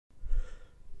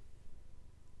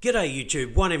G'day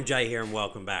YouTube, 1MJ here and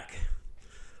welcome back.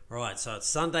 Alright, so it's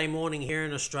Sunday morning here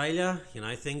in Australia. You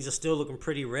know, things are still looking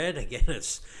pretty red. Again,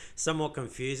 it's somewhat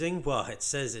confusing. Well, it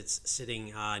says it's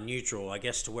sitting neutral, I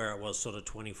guess, to where it was sort of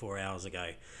 24 hours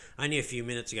ago. Only a few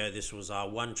minutes ago, this was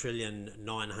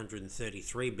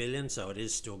 1,933,000,000,000, so it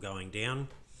is still going down.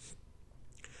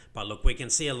 But look, we can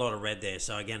see a lot of red there.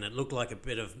 So again, it looked like a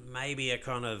bit of maybe a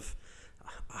kind of,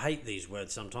 I hate these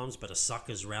words sometimes, but a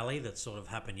suckers rally that sort of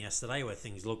happened yesterday where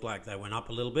things looked like they went up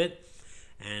a little bit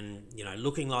and, you know,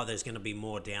 looking like there's going to be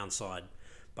more downside.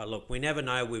 But look, we never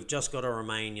know. We've just got to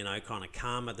remain, you know, kind of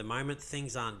calm at the moment.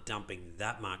 Things aren't dumping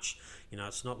that much. You know,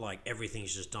 it's not like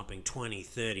everything's just dumping 20,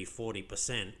 30,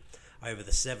 40% over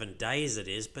the 7 days it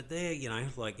is. But they're, you know,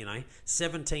 like, you know,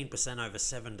 17% over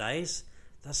 7 days.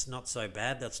 That's not so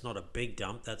bad. That's not a big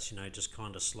dump. That's, you know, just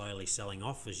kind of slowly selling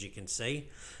off, as you can see.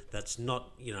 That's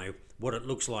not, you know, what it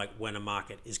looks like when a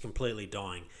market is completely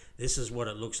dying. This is what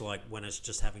it looks like when it's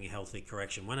just having a healthy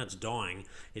correction. When it's dying,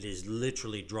 it is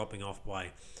literally dropping off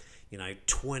by, you know,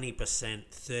 20%,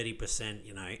 30%,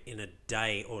 you know, in a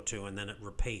day or two, and then it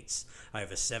repeats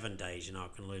over 7 days. You know,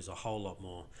 it can lose a whole lot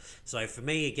more. So for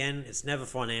me, again, it's never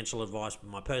financial advice,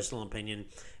 but my personal opinion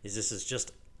is this is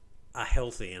just a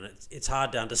healthy, and it's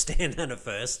hard to understand that at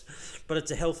first, but it's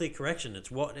a healthy correction.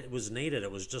 It's what it was needed.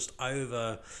 It was just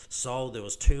oversold. There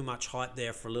was too much hype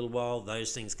there for a little while.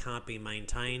 Those things can't be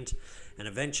maintained, and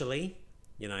eventually,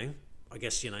 you know, I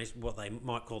guess, you know, what they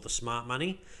might call the smart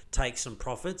money take some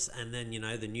profits, and then, you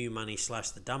know, the new money /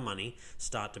 the dumb money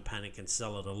start to panic and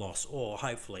sell at a loss. Or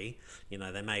hopefully, you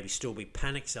know, they maybe still be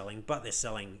panic selling, but they're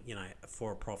selling, you know,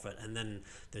 for a profit, and then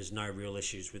there's no real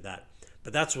issues with that.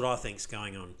 But that's what I think's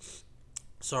going on.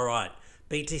 So, all right,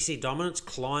 BTC dominance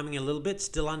climbing a little bit,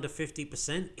 still under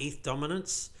 50%. ETH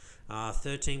dominance,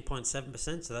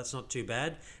 13.7%, so that's not too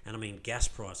bad. And I mean, gas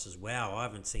prices, wow, I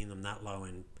haven't seen them that low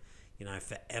in, you know,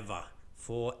 forever.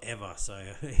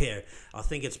 So, yeah, I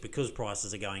think it's because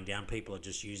prices are going down. People are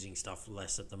just using stuff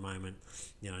less at the moment.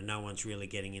 You know, no one's really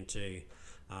getting into,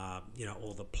 you know,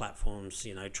 all the platforms,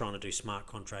 you know, trying to do smart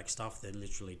contract stuff. They're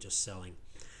literally just selling.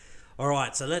 All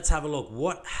right, so let's have a look.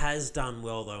 What has done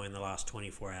well, though, in the last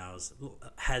 24 hours?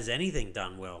 Has anything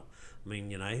done well? I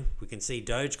mean, you know, we can see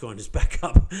Dogecoin is back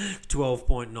up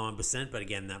 12.9%, but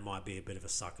again, that might be a bit of a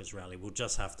sucker's rally. We'll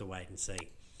just have to wait and see.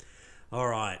 All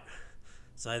right,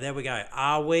 so there we go.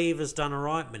 AAVE has done all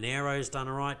right. Monero's done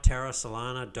all right. Terra,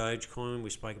 Solana, Dogecoin,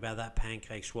 we spoke about that.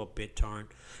 PancakeSwap, BitTorrent,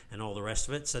 and all the rest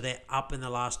of it. So they're up in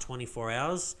the last 24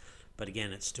 hours. But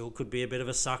again, it still could be a bit of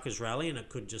a sucker's rally, and it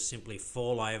could just simply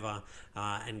fall over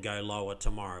and go lower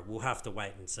tomorrow. We'll have to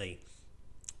wait and see.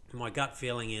 My gut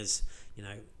feeling is, you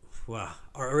know, well,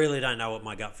 I really don't know what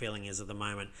my gut feeling is at the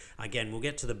moment. Again, we'll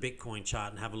get to the Bitcoin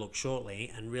chart and have a look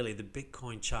shortly. And really, the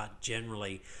Bitcoin chart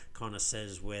generally kind of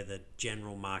says where the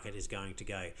general market is going to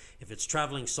go. If it's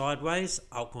traveling sideways,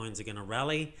 altcoins are going to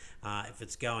rally. If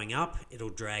it's going up, it'll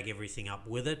drag everything up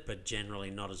with it, but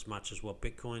generally not as much as what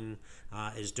Bitcoin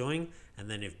is doing. And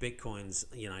then if Bitcoin's,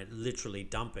 you know, literally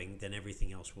dumping, then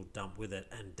everything else will dump with it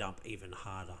and dump even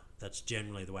harder. That's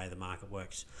generally the way the market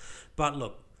works. But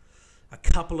look, a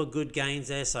couple of good gains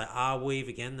there. So AAVE,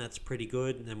 again, that's pretty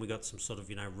good. And then we got some sort of,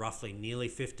 you know, roughly nearly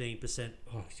 15%,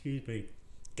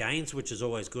 gains, which is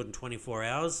always good in 24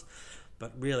 hours.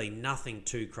 But really nothing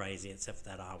too crazy except for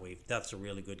that AAVE. That's a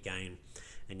really good gain.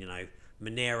 And, you know,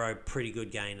 Monero, pretty good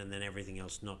gain, and then everything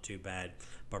else not too bad.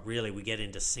 But really, we get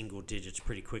into single digits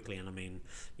pretty quickly. And I mean,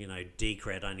 you know,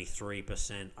 Decred only 3%,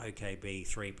 OKB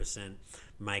 3%,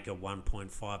 Maker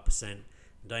 1.5%.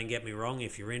 Don't get me wrong,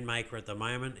 if you're in Maker at the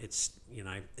moment, it's, you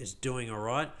know, it's doing all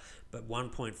right, but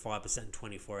 1.5% in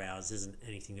 24 hours isn't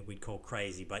anything that we'd call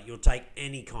crazy, but you'll take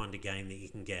any kind of gain that you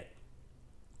can get.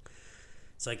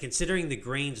 So considering the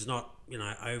green's not, you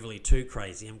know, overly too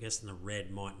crazy, I'm guessing the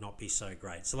red might not be so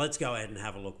great. So let's go ahead and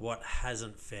have a look. What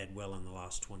hasn't fared well in the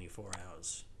last 24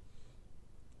 hours?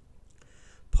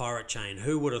 Pirate Chain.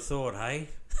 Who would have thought, hey?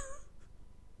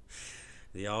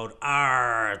 The old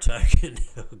R token.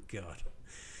 Oh, God.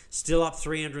 Still up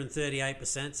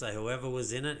 338%, so whoever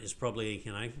was in it is probably,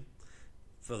 you know,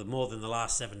 for more than the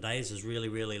last 7 days is really,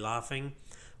 really laughing.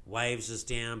 Waves is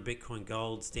down, Bitcoin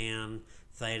Gold's down,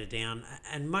 Theta down,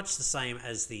 and much the same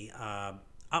as the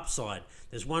upside.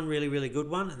 There's one really, really good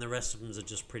one, and the rest of them are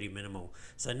just pretty minimal.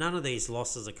 So none of these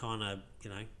losses are kind of, you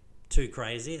know, too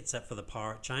crazy, except for the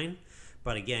Pirate Chain.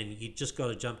 But again, you just got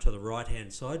to jump to the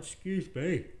right-hand side. Excuse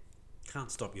me. Can't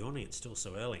stop yawning, it's still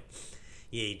so early.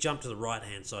 Yeah, you jump to the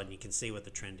right-hand side and you can see what the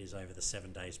trend is over the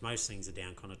 7 days. Most things are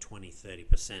down kind of 20,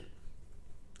 30%.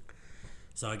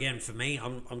 So again, for me,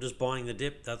 I'm just buying the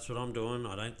dip. That's what I'm doing.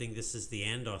 I don't think this is the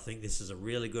end. I think this is a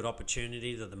really good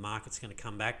opportunity that the market's going to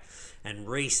come back and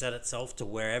reset itself to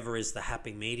wherever is the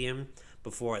happy medium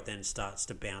before it then starts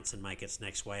to bounce and make its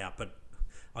next way up. But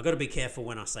I've got to be careful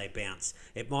when I say bounce.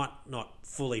 It might not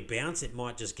fully bounce. It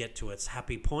might just get to its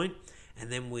happy point,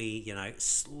 and then we,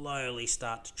 slowly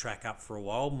start to track up for a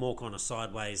while, more kind of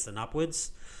sideways than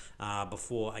upwards.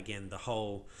 Before, again, the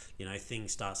whole, thing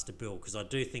starts to build. Because I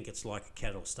do think it's like a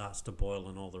kettle starts to boil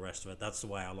and all the rest of it. That's the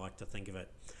way I like to think of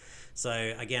it. So,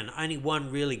 again, only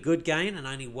one really good gain and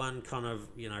only one kind of,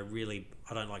 really,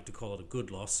 I don't like to call it a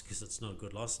good loss because it's not a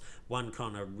good loss. One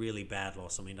kind of really bad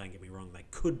loss. I mean, don't get me wrong, they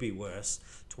could be worse.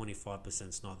 25%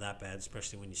 is not that bad,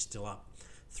 especially when you're still up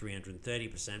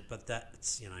 330%, but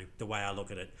that's, the way I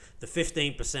look at it. The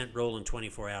 15% rule in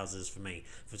 24 hours is for me.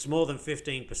 If it's more than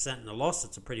 15% in a loss,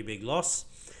 it's a pretty big loss.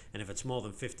 And if it's more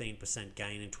than 15%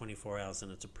 gain in 24 hours,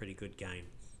 then it's a pretty good gain.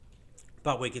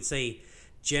 But we can see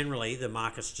generally the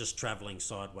market's just traveling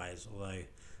sideways, although,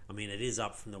 I mean, it is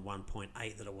up from the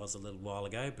 1.8 that it was a little while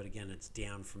ago, but again, it's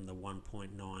down from the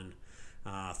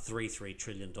 1.933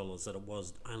 trillion dollars that it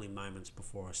was only moments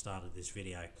before I started this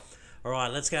video. All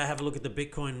right, let's go have a look at the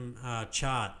Bitcoin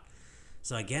chart.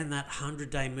 So again, that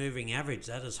 100-day moving average,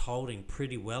 that is holding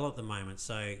pretty well at the moment.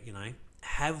 So,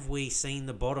 have we seen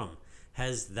the bottom?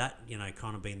 Has that,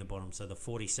 kind of been the bottom? So the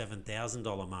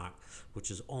 $47,000 mark,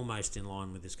 which is almost in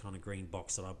line with this kind of green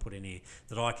box that I put in here,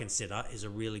 that I consider is a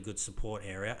really good support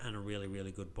area and a really,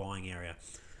 really good buying area.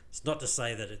 It's not to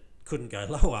say that it couldn't go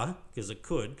lower, because it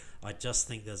could. I just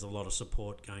think there's a lot of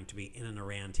support going to be in and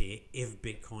around here if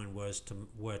Bitcoin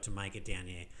were to make it down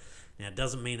here. Now, it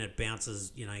doesn't mean it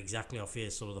bounces, exactly off here,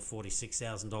 sort of the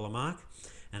 $46,000 mark,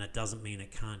 and it doesn't mean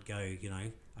it can't go,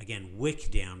 again,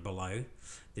 wick down below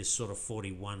this sort of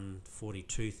 $41,000,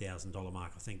 $42,000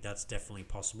 mark. I think that's definitely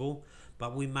possible,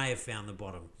 but we may have found the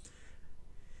bottom.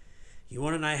 You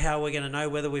want to know how we're going to know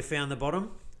whether we found the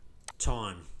bottom?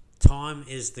 Time. Time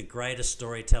is the greatest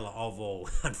storyteller of all.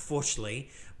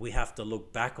 Unfortunately, we have to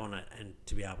look back on it and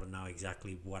to be able to know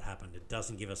exactly what happened. It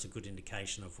doesn't give us a good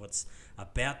indication of what's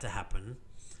about to happen,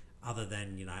 other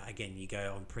than, again, you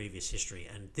go on previous history.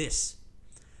 And this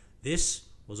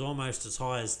was almost as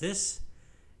high as this,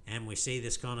 and we see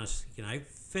this kind of,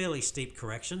 fairly steep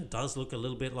correction. It does look a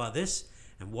little bit like this.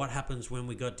 And what happens when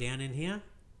we got down in here?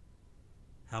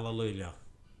 Hallelujah.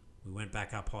 We went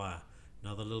back up higher.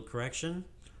 Another little correction.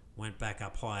 Went back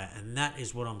up higher, and that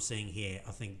is what I'm seeing here.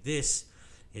 I think this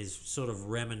is sort of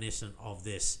reminiscent of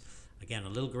this. Again, a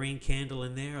little green candle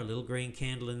in there, a little green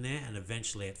candle in there, and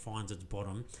eventually it finds its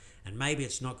bottom. And maybe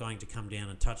it's not going to come down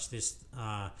and touch this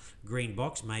green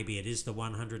box. Maybe it is the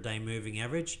 100-day moving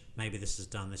average. Maybe this is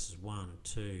done. This is 1,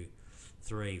 2,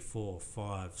 3, 4,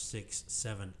 5, 6,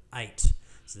 7, 8.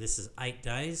 So this is 8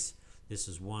 days. This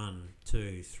is 1,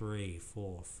 2, 3,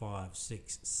 4, 5,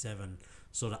 6, 7,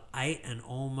 sort of 8, and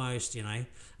almost,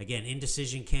 again,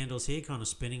 indecision candles here, kind of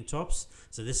spinning tops.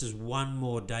 So this is one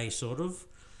more day, sort of.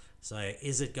 So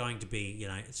is it going to be,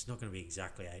 it's not going to be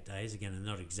exactly 8 days. Again, they're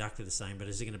not exactly the same, but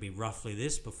is it going to be roughly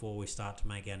this before we start to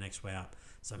make our next way up?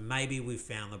 So maybe we've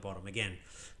found the bottom. Again,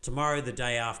 tomorrow, the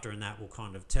day after, and that will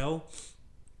kind of tell.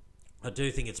 I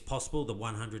do think it's possible. The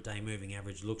 100-day moving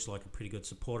average looks like a pretty good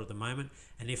support at the moment.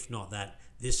 And if not that,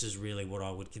 this is really what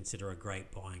I would consider a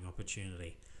great buying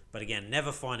opportunity. But again,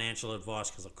 never financial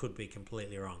advice, because I could be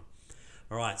completely wrong.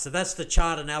 All right, so that's the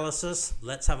chart analysis.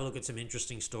 Let's have a look at some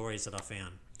interesting stories that I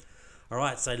found. All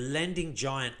right, so lending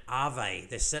giant AAVE,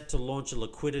 they're set to launch a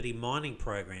liquidity mining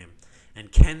program.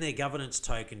 And can their governance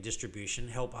token distribution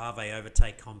help AAVE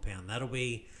overtake Compound? That'll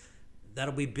be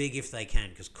big if they can,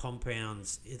 because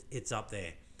Compound's, it's up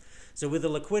there. So with the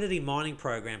liquidity mining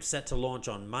program set to launch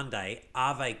on Monday,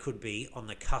 AAVE could be on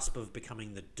the cusp of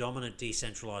becoming the dominant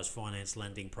decentralized finance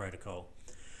lending protocol.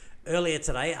 Earlier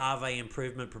today, AAVE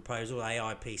improvement proposal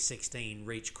AIP 16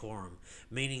 reached quorum,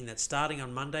 meaning that starting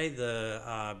on Monday,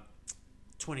 the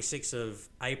 26th of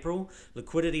April,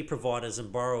 liquidity providers and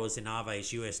borrowers in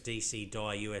AAVE's USDC,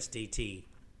 DAI, USDT,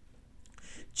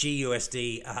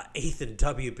 GUSD, ETH and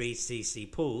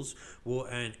WBTC pools will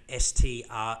earn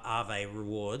STRAVE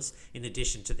rewards in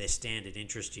addition to their standard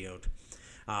interest yield.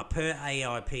 Per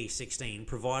AIP 16,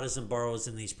 providers and borrowers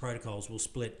in these protocols will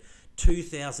split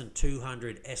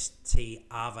 2,200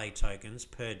 STRAVE tokens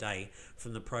per day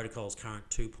from the protocol's current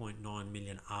 2.9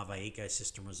 million AAVE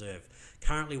ecosystem reserve,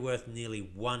 currently worth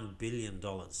nearly $1 billion.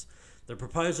 The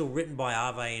proposal, written by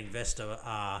AAVE investor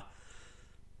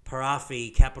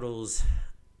Parafi Capital's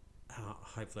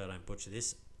hopefully I don't butcher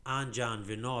this, Anjan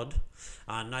Vinod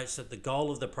notes that the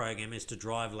goal of the program is to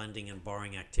drive lending and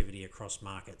borrowing activity across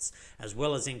markets, as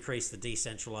well as increase the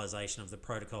decentralization of the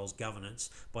protocol's governance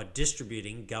by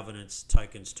distributing governance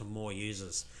tokens to more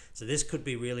users. So this could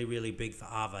be really, really big for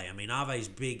AAVE. I mean, AAVE is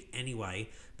big anyway,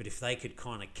 but if they could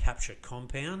kind of capture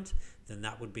Compound, then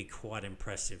that would be quite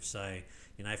impressive. So,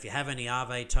 you know, if you have any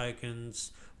AAVE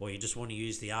tokens, or you just want to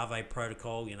use the AAVE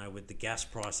protocol, you know, with the gas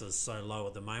prices so low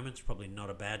at the moment, it's probably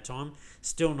not a bad time.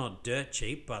 Still not dirt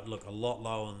cheap, but look, a lot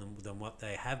lower than what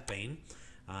they have been,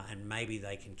 and maybe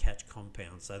they can catch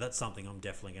Compound. So that's something I'm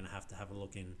definitely going to have a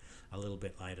look in a little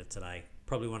bit later today,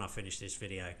 probably when I finish this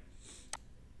video.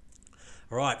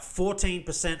 All right,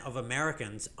 14% of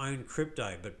Americans own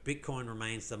crypto, but Bitcoin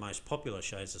remains the most popular,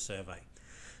 shows the survey.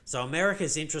 So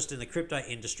America's interest in the crypto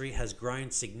industry has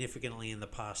grown significantly in the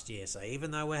past year. So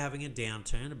even though we're having a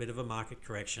downturn, a bit of a market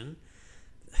correction,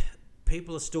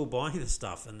 people are still buying the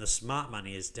stuff, and the smart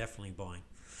money is definitely buying,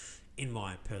 in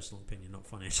my personal opinion, not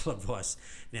financial advice.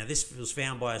 Now, this was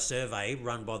found by a survey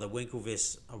run by the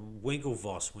Winklevoss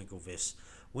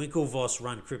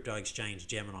run crypto exchange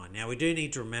Gemini. Now, we do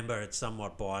need to remember it's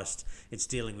somewhat biased. It's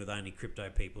dealing with only crypto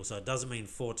people, so it doesn't mean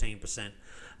 14%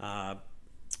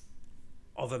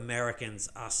 of Americans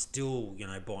are still, you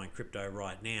know, buying crypto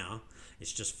right now.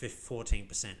 It's just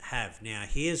 14% have. Now,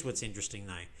 here's what's interesting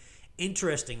though.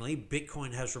 Interestingly,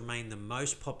 Bitcoin has remained the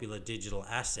most popular digital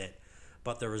asset,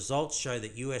 but the results show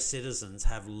that US citizens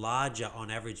have larger on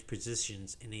average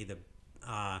positions in either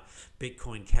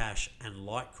Bitcoin Cash and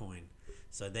Litecoin.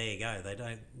 So there you go. They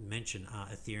don't mention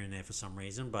Ethereum there for some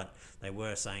reason, but they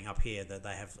were saying up here that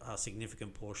they have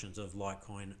significant portions of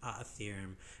Litecoin,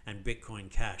 Ethereum, and Bitcoin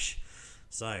Cash.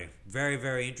 So very,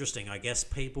 very interesting. I guess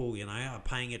people, you know, are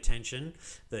paying attention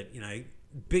that, you know,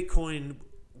 Bitcoin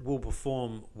will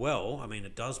perform well. I mean,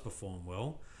 it does perform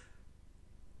well,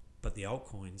 but the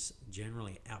altcoins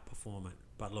generally outperform it.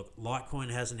 But look, Litecoin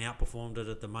hasn't outperformed it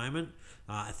at the moment.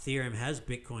 Ethereum has.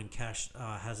 Bitcoin Cash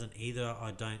hasn't either.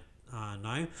 I don't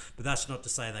know, but that's not to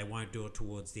say they won't do it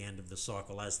towards the end of the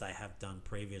cycle as they have done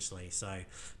previously. So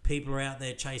people are out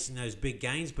there chasing those big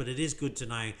gains, but it is good to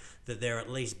know that they're at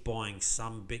least buying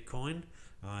some Bitcoin.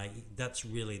 That's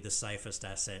really the safest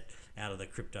asset out of the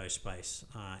crypto space.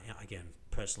 Again,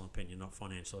 personal opinion, not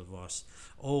financial advice.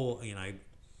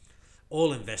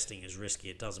 All investing is risky.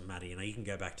 It doesn't matter. You know, you can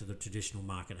go back to the traditional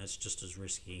market. It's just as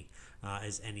risky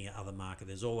as any other market.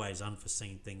 There's always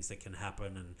unforeseen things that can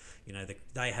happen. And, you know,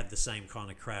 they had the same kind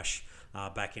of crash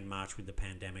back in March with the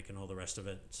pandemic and all the rest of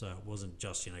it. So it wasn't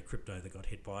just, you know, crypto that got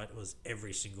hit by it. It was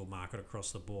every single market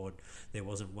across the board. There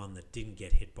wasn't one that didn't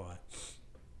get hit by it.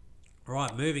 All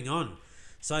right, moving on.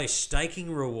 So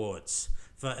staking rewards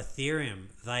for Ethereum,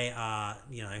 they are,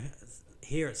 you know,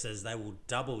 here it says they will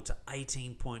double to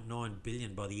 18.9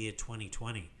 billion by the year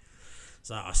 2020.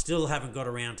 So I still haven't got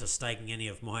around to staking any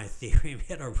of my Ethereum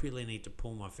yet. I really need to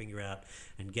pull my finger out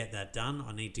and get that done.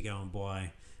 I need to go and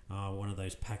buy one of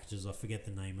those packages. I forget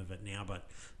the name of it now, but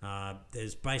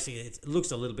there's basically, it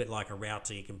looks a little bit like a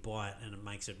router. You can buy it and it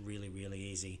makes it really, really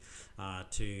easy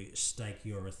to stake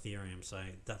your Ethereum. So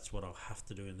that's what I'll have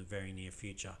to do in the very near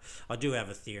future. I do have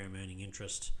Ethereum earning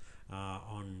interest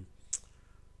on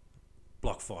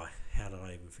BlockFi. How did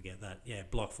I even forget that? Yeah,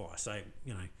 BlockFi. So,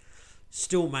 you know,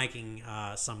 still making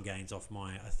some gains off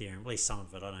my Ethereum, at least some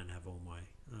of it. I don't have all my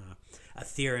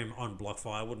Ethereum on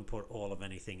BlockFi. I wouldn't put all of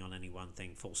anything on any one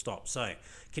thing, full stop. So,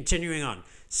 continuing on,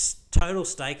 total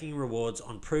staking rewards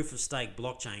on proof-of-stake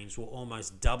blockchains will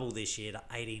almost double this year to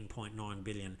 18.9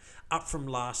 billion, up from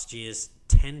last year's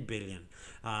 10 billion.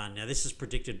 Now, this is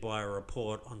predicted by a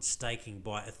report on staking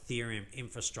by Ethereum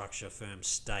infrastructure firm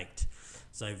Staked.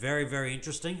 So very, very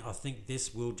interesting. I think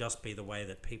this will just be the way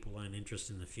that people earn interest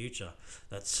in the future.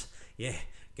 That's, yeah,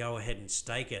 go ahead and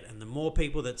stake it. And the more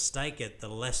people that stake it, the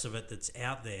less of it that's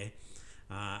out there.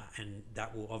 And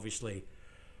that will obviously,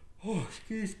 oh,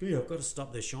 excuse me, I've got to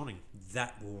stop this yawning.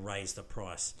 That will raise the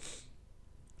price.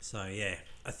 So yeah,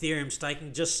 Ethereum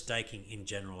staking, just staking in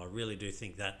general, I really do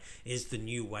think that is the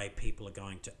new way people are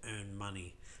going to earn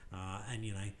money. And,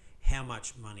 you know, how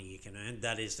much money you can earn,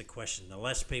 that is the question. The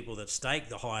less people that stake,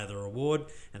 the higher the reward,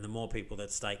 and the more people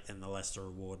that stake, then the less the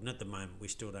reward. And at the moment, we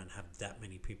still don't have that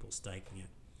many people staking it.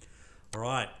 All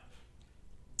right.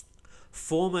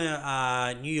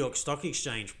 Former New York Stock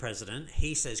Exchange president,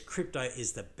 he says crypto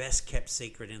is the best kept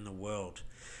secret in the world.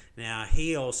 Now,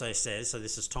 he also says, so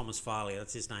this is Thomas Farley,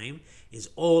 that's his name, is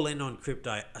all in on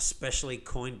crypto, especially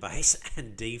Coinbase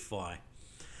and DeFi.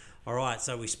 All right,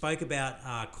 so we spoke about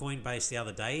Coinbase the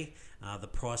other day. The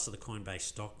price of the Coinbase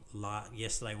stock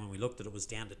yesterday when we looked at it was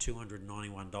down to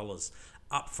 $291,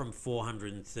 up from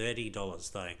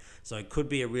 $430 though. So it could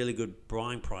be a really good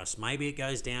buying price. Maybe it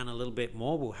goes down a little bit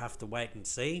more. We'll have to wait and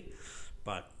see.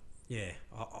 But yeah,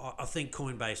 I think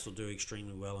Coinbase will do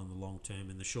extremely well in the long term.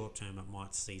 In the short term, it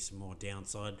might see some more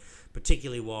downside,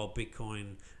 particularly while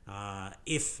Bitcoin,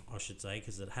 if I should say,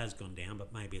 because it has gone down,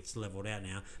 but maybe it's leveled out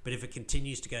now. But if it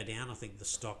continues to go down, I think the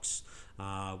stocks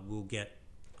will get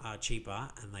cheaper,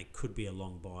 and they could be a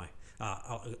long buy.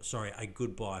 A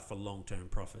good buy for long-term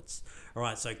profits. All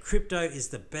right, so crypto is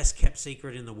the best kept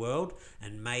secret in the world,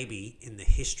 and maybe in the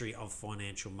history of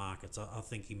financial markets. I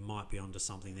think you might be onto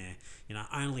something there. You know,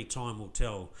 only time will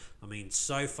tell. I mean,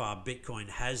 so far Bitcoin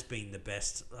has been the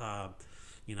best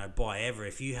buy ever.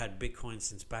 If you had Bitcoin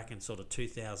since back in sort of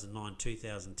 2009,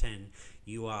 2010,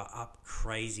 you are up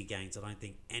crazy gains. I don't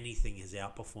think anything has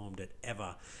outperformed it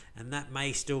ever, and that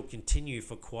may still continue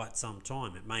for quite some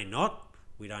time. It may not.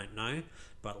 We don't know,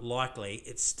 but likely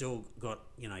it's still got,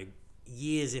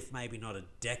 years, if maybe not a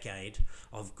decade,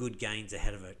 of good gains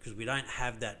ahead of it, because we don't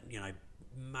have that,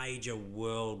 major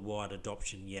worldwide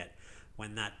adoption yet.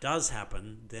 When that does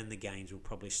happen, then the gains will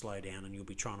probably slow down, and you'll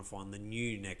be trying to find the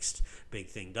new next big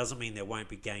thing. Doesn't mean there won't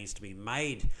be gains to be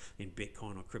made in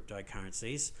Bitcoin or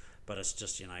cryptocurrencies, but it's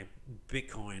just,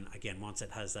 Bitcoin, again, once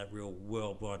it has that real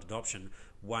worldwide adoption,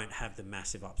 won't have the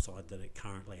massive upside that it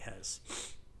currently has.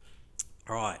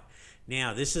 All right,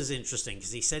 now this is interesting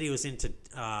because he said he was into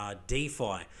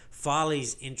DeFi.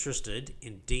 Farley's interested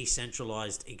in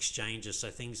decentralized exchanges, so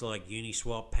things like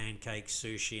Uniswap, Pancake,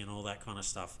 Sushi, and all that kind of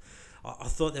stuff. I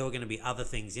thought there were going to be other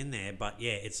things in there, but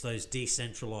yeah, it's those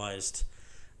decentralized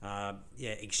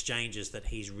exchanges that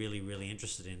he's really, really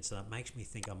interested in. So that makes me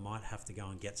think I might have to go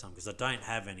and get some, because I don't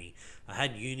have any. I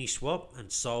had Uniswap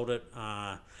and sold it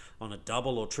on a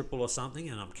double or triple or something,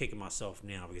 and I'm kicking myself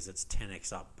now because it's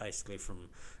 10x up basically from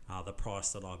the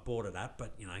price that I bought it at.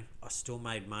 But I still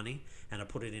made money, and I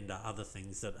put it into other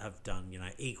things that have done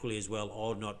equally as well,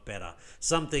 or not better.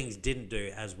 Some things didn't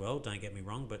do as well, don't get me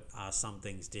wrong, but some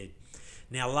things did.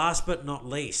 Now, last but not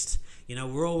least,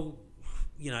 we're all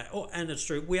and it's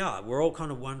true, we're all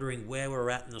kind of wondering where we're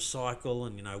at in the cycle,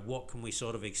 and what can we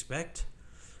sort of expect.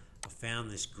 I found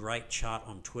this great chart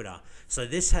on Twitter. So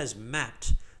this has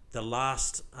mapped the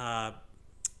last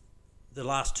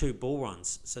two bull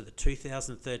runs. So the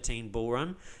 2013 bull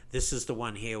run, this is the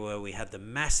one here where we had the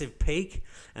massive peak,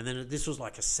 and then this was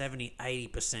like a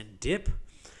 70-80% dip.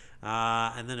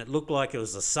 And then it looked like it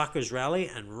was a suckers rally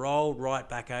and rolled right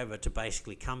back over to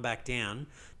basically come back down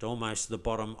to almost the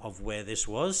bottom of where this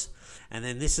was. And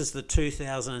then this is the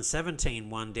 2017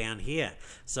 one down here.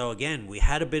 So again, we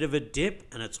had a bit of a dip,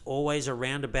 and it's always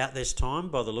around about this time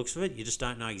by the looks of it. You just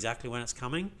don't know exactly when it's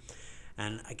coming.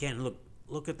 And again,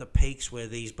 look at the peaks where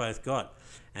these both got.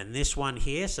 And this one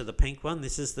here, so the pink one,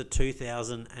 this is the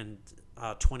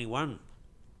 2021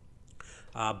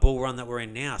 bull run that we're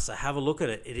in now. So have a look at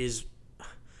it. It is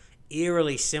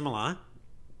eerily similar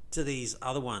to these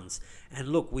other ones. And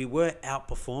look, we were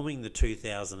outperforming the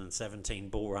 2017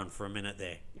 bull run for a minute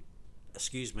there.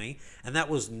 Excuse me. And that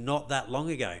was not that long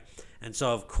ago. And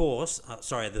so, of course,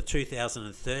 the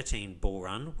 2013 bull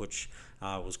run, which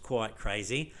was quite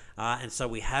crazy. And so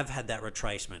we have had that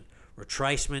retracement.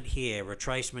 Retracement here,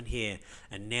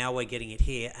 and now we're getting it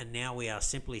here, and now we are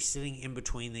simply sitting in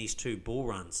between these two bull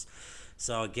runs.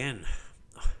 So again,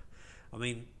 I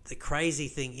mean, the crazy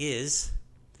thing is,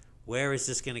 where is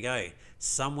this going to go?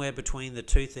 Somewhere between the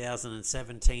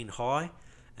 2017 high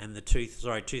and the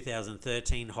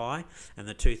 2013 high and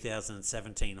the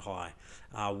 2017 high.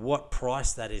 What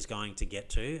price that is going to get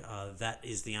to, that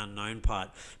is the unknown part.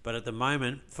 But at the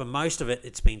moment, for most of it,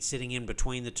 it's been sitting in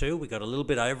between the two. We got a little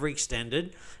bit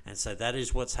overextended, and so that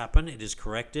is what's happened. It is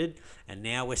corrected, and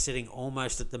now we're sitting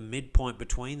almost at the midpoint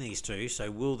between these two. So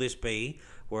will this be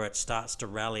where it starts to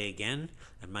rally again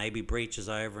and maybe breaches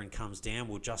over and comes down?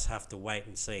 We'll just have to wait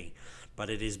and see. But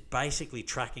it is basically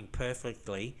tracking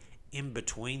perfectly in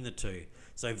between the two.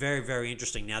 So very, very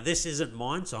interesting. Now, this isn't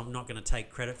mine, so I'm not going to take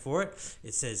credit for it.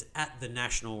 It says at the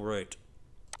national route.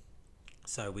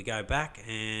 So we go back,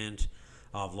 and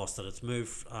I've lost it. It's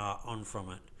moved on from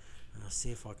it. I'll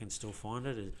see if I can still find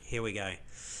it. Here we go.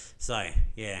 So,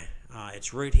 yeah,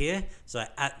 it's route here. So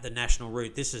at the national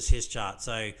route, this is his chart.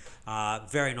 So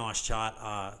very nice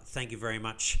chart. Thank you very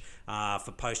much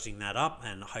for posting that up,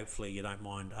 and hopefully you don't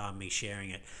mind me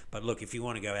sharing it. But look, if you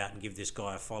want to go out and give this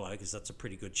guy a follow, because that's a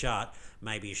pretty good chart,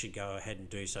 maybe you should go ahead and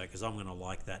do so, because I'm going to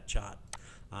like that chart.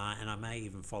 And I may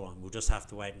even follow him. We'll just have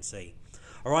to wait and see.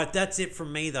 All right, that's it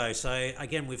from me though. So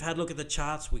again, we've had a look at the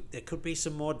charts. There could be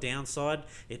some more downside.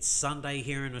 It's Sunday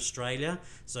here in Australia,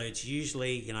 so it's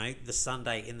usually, you know, the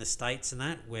Sunday in the States and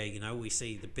that where, you know, we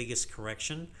see the biggest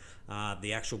correction,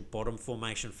 the actual bottom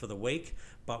formation for the week.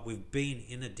 But we've been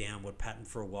in a downward pattern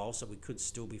for a while, so we could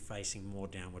still be facing more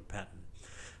downward pattern,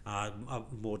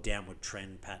 more downward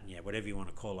trend pattern, yeah, whatever you want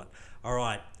to call it. All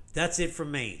right, that's it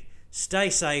from me. Stay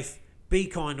safe. Be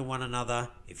kind to one another.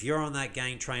 If you're on that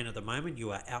gain train at the moment,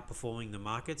 you are outperforming the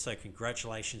market. So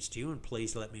congratulations to you, and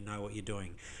please let me know what you're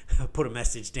doing. Put a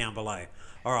message down below.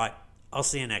 All right, I'll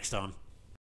see you next time.